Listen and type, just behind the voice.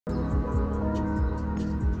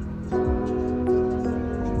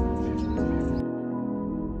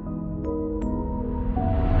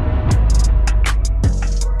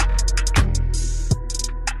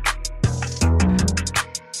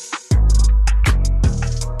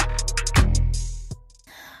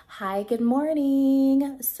Hi, good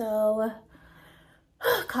morning. So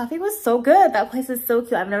coffee was so good. That place is so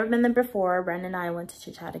cute. I've never been there before. Brendan and I went to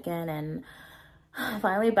Chit Chat again, and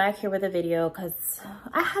finally back here with a video because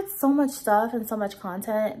I had so much stuff and so much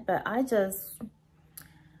content, but I just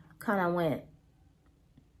kind of went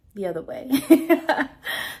the other way.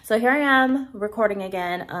 So here I am recording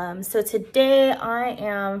again. So today I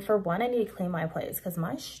am, for one, I need to clean my place because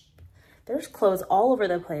there's clothes all over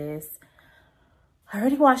the place. I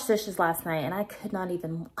already washed dishes last night and I could not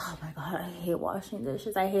even, oh my God, I hate washing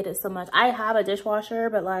dishes. I hate it so much. I have a dishwasher,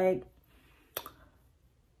 but like,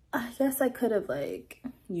 I guess I could have like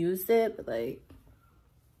used it, but like,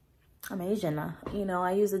 I'm Asian, you know,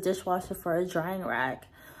 I use a dishwasher for a drying rack.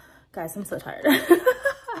 Guys, I'm so tired.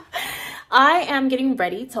 I am getting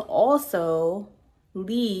ready to also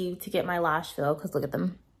leave to get my lash fill because look at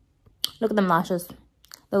them. Look at them lashes.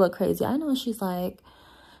 They look crazy. I know she's like,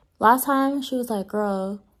 last time she was like,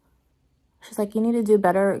 girl, she's like, you need to do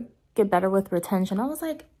better, get better with retention. I was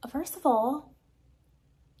like, first of all,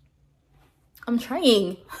 I'm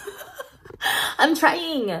trying. I'm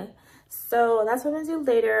trying. So that's what I'm gonna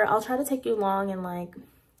do later. I'll try to take you along, and like,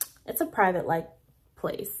 it's a private like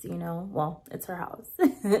place, you know, well, it's her house.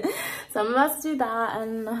 So I'm about to do that,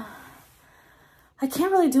 and I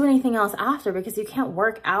can't really do anything else after because you can't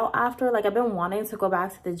work out after. Like, I've been wanting to go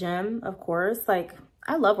back to the gym, of course. Like,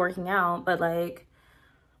 I love working out, but like,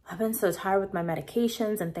 I've been so tired with my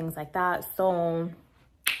medications and things like that. So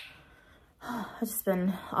it's just been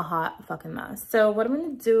a hot fucking mess. So what I'm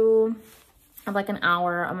gonna do in like an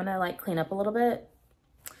hour, I'm gonna like clean up a little bit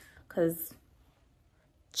because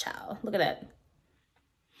ciao, look at that.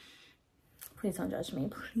 Please don't judge me,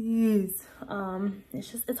 please.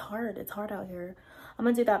 It's hard out here. I'm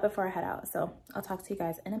gonna do that before I head out. So I'll talk to you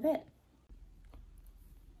guys in a bit.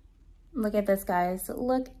 Look at this, guys.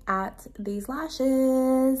 Look at these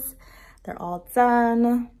lashes. They're all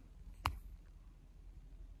done.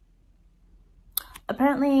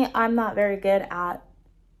 Apparently, I'm not very good at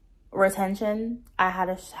retention. I had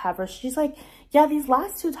to have her, she's like, yeah, these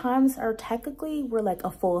last two times were like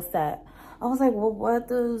a full set. I was like, well, what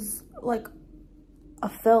does like a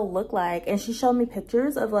fill look like? And she showed me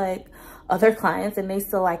pictures of like other clients and they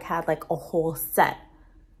still like had like a whole set.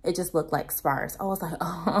 It just looked like sparse. I was like,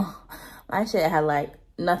 oh, my shit had like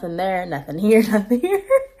nothing there, nothing here, nothing here.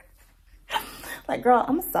 Like, girl,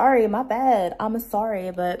 I'm sorry, my bad. I'm sorry,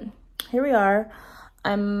 but here we are.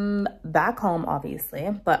 I'm back home, obviously,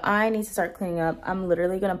 but I need to start cleaning up. I'm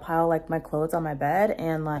literally gonna pile like my clothes on my bed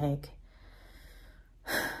and like,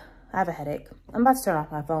 I have a headache. I'm about to turn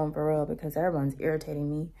off my phone for real because everyone's irritating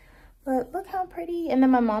me. But look how pretty. And then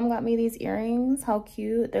my mom got me these earrings. How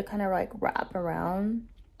cute. They're kind of like wrap around.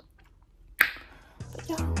 But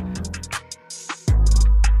yeah.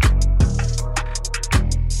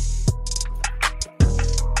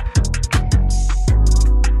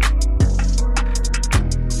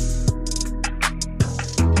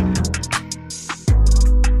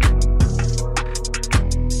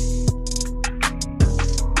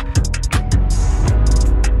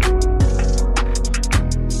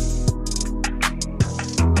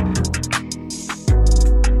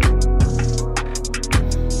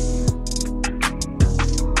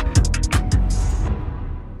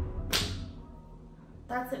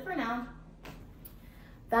 That's it for now.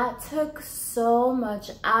 That took so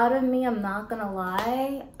much out of me, I'm not gonna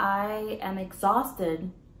lie. I am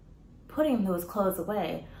exhausted putting those clothes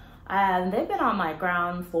away. They've been on my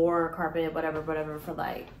ground floor, carpet, whatever, for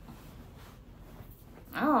like,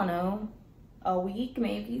 I don't know, a week,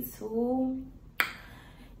 maybe two.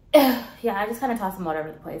 Yeah, I just kind of tossed them all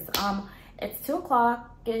over the place. It's 2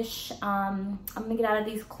 o'clock-ish. I'm gonna get out of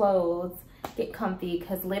these clothes, get comfy,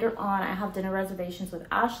 because later on I have dinner reservations with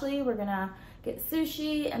Ashley. We're gonna get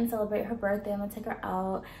sushi and celebrate her birthday. I'm gonna take her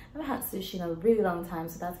out. I haven't had sushi in a really long time,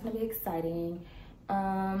 so that's gonna be exciting.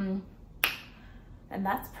 And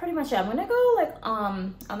that's pretty much it. I'm gonna go like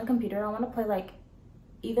on the computer. I want to play like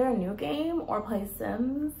either a new game or play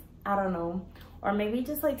Sims. I don't know, or maybe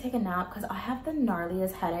just like take a nap because I have the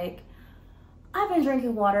gnarliest headache. I've been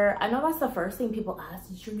drinking water. I know that's the first thing people ask.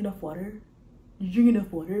 Did you drink enough water? Did you drink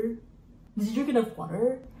enough water? Did you drink enough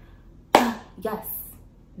water? Yes,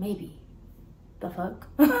 maybe. The fuck?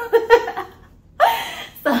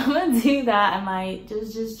 So I'm gonna do that. I might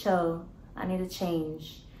just chill. I need to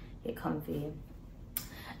change, get comfy.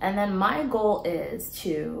 And then my goal is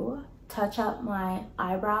to touch up my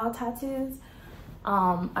eyebrow tattoos.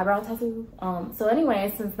 So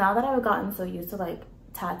anyway, since now that I've gotten so used to like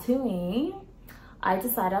tattooing, I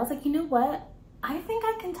decided, I was like, you know what? I think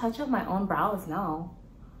I can touch up my own brows now.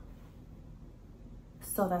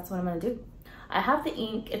 So that's what I'm gonna do. I have the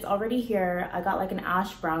ink, it's already here. I got like an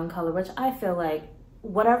ash brown color, which I feel like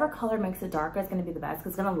whatever color makes it darker is gonna be the best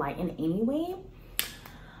because it's gonna lighten anyway.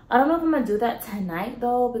 I don't know if I'm gonna do that tonight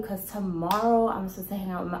though, because tomorrow I'm supposed to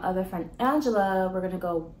hang out with my other friend Angela. We're gonna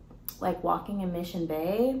go like walking in Mission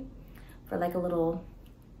Bay for like a little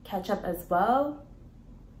catch up as well.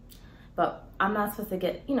 But I'm not supposed to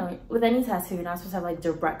get, you know, with any tattoo, you're not supposed to have like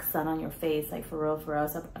direct sun on your face, like for real, for real.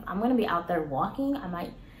 So if I'm gonna be out there walking, I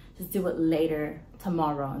might just do it later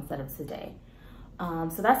tomorrow instead of today.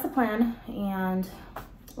 So that's the plan, and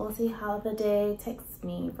we'll see how the day takes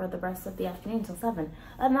me for the rest of the afternoon until 7.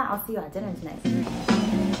 Other than that, I'll see you at dinner tonight.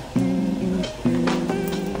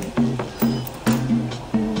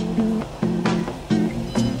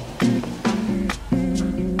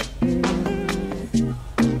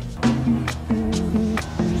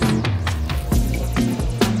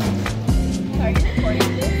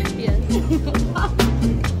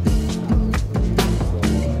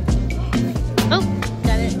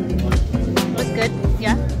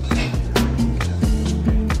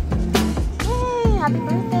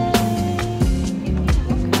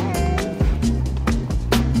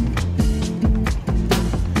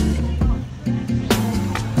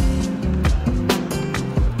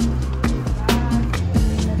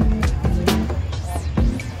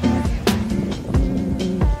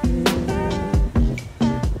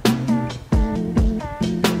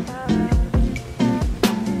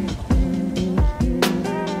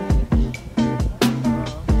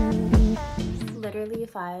 Literally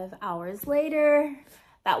 5 hours later.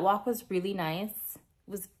 That walk was really nice.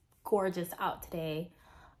 It was gorgeous out today.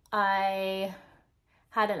 I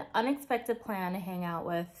had an unexpected plan to hang out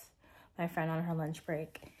with my friend on her lunch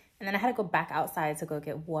break, and then I had to go back outside to go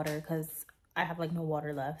get water because I have like no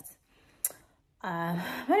water left.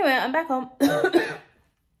 Anyway, I'm back home.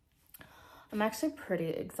 I'm actually pretty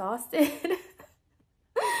exhausted.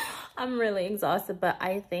 I'm really exhausted, but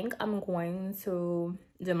I think I'm going to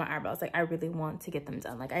do my eyebrows. Like, I really want to get them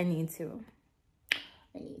done. Like, I need to.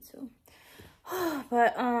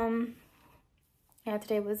 But yeah,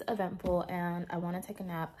 today was eventful and I want to take a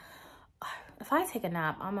nap. If I take a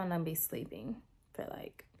nap, I'm gonna be sleeping for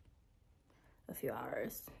like a few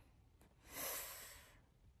hours.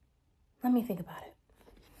 Let me think about it.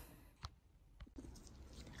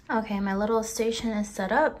 Okay, my little station is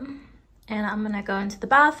set up and I'm gonna go into the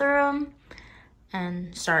bathroom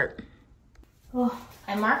and start. Oh,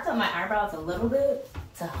 I marked up my eyebrows a little bit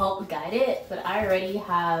to help guide it, but I already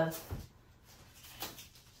have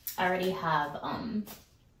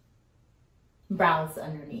brows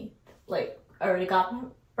underneath. Like, I already got my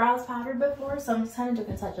brows powdered before, so I'm just kind of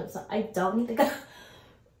doing a touch up. So I don't need the guide.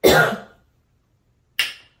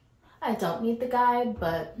 I don't need the guide,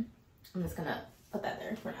 but I'm just gonna put that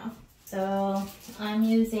there for now. So I'm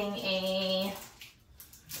using a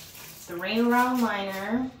 3-round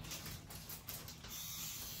liner.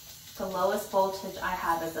 The lowest voltage I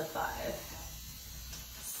have is a 5.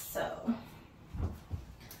 So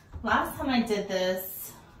last time I did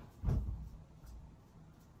this,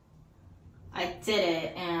 I did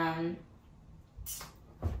it, and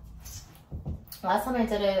last time I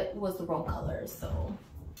did it was the wrong color. So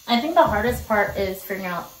I think the hardest part is figuring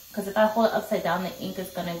out, because if I hold it upside down, the ink is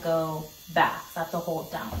gonna go back. So I have to hold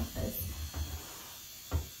it down like this.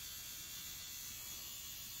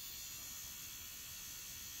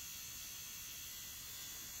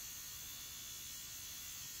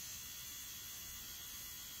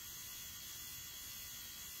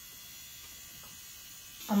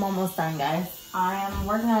 I'm almost done, guys. I am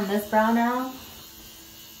working on this brow now,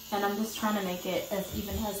 and I'm just trying to make it as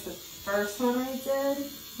even as the first one I did,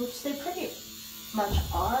 which they pretty much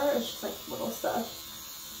are. It's just like little stuff.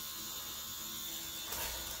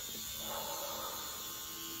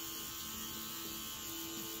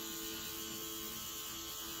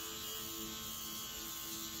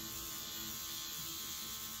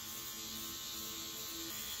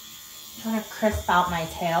 I'm trying to crisp out my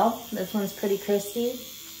tail. This one's pretty crispy.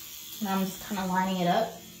 And I'm just kind of lining it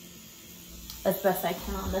up as best I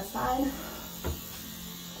can on this side.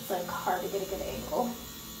 It's like hard to get a good angle.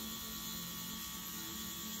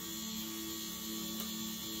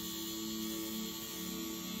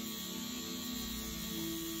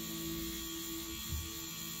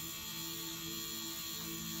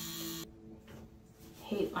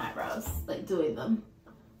 Hate my eyebrows, like doing them.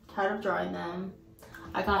 Tired of drawing them.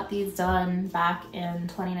 I got these done back in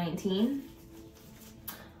 2019.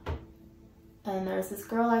 And there's this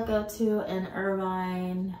girl I go to in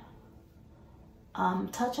Irvine.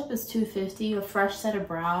 Touch up is $250. A fresh set of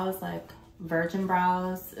brows, like virgin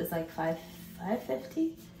brows, is like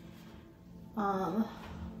 $550.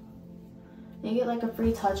 You get like a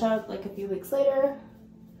free touch-up like a few weeks later.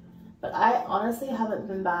 But I honestly haven't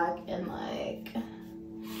been back in like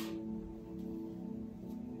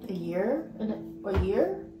a year.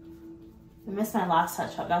 I missed my last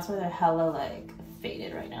touch-up. That's where they're hella like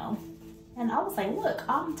faded right now. And I was like, look,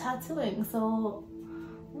 I'm tattooing, so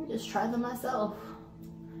let me just try them myself.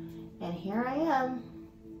 And here I am,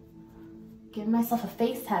 giving myself a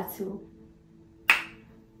face tattoo.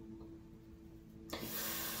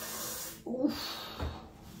 Oof,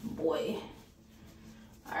 boy.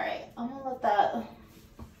 All right, I'm gonna let that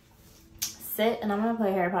sit, and I'm gonna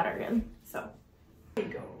play Harry Potter again. So, I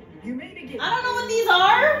don't know what these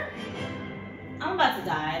are. I'm about to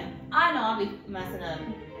die. I know I'll be messing up.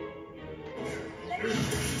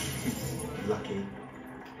 Lucky.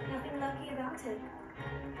 Nothing lucky about it.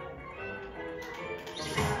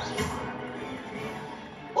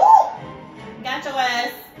 Ooh! Got your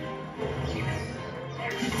ass.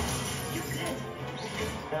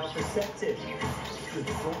 Now protected. Good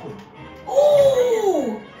ball.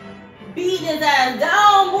 Ooh! Beat his ass down.